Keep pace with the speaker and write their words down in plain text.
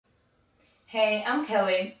Hey, I'm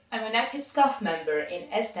Kelly. I'm an active staff member in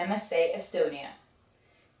EstMSA Estonia.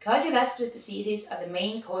 Cardiovascular diseases are the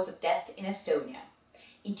main cause of death in Estonia.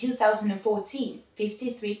 In 2014,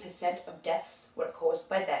 53% of deaths were caused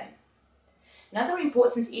by them. Another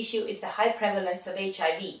important issue is the high prevalence of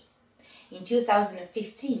HIV. In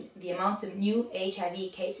 2015, the amount of new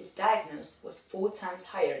HIV cases diagnosed was 4 times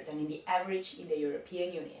higher than in the average in the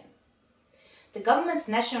European Union. The government's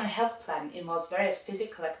National Health Plan involves various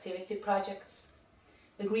physical activity projects,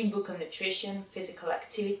 the Green Book of Nutrition, physical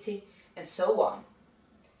activity, and so on.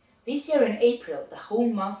 This year in April, the whole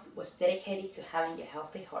month was dedicated to having a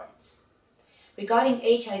healthy heart. Regarding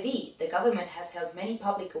HIV, the government has held many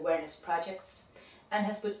public awareness projects and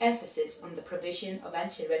has put emphasis on the provision of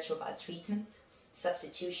antiretroviral treatment,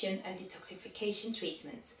 substitution and detoxification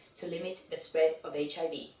treatment to limit the spread of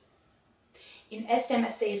HIV. In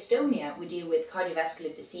EstMSA Estonia, we deal with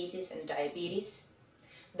cardiovascular diseases and diabetes,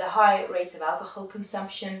 the high rate of alcohol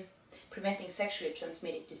consumption, preventing sexually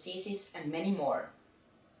transmitted diseases, and many more.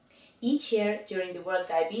 Each year, during the World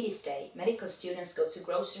Diabetes Day, medical students go to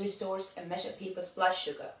grocery stores and measure people's blood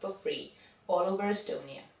sugar for free all over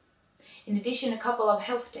Estonia. In addition, a couple of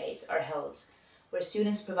health days are held, where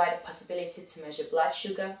students provide a possibility to measure blood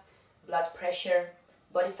sugar, blood pressure,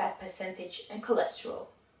 body fat percentage, and cholesterol.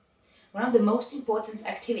 One of the most important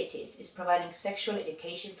activities is providing sexual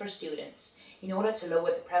education for students in order to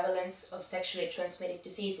lower the prevalence of sexually transmitted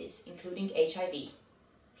diseases, including HIV.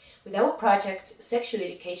 With our project, Sexual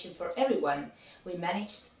Education for Everyone, we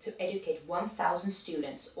managed to educate 1,000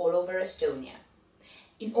 students all over Estonia.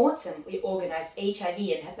 In autumn, we organized HIV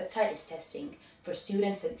and hepatitis testing for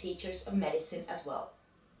students and teachers of medicine as well.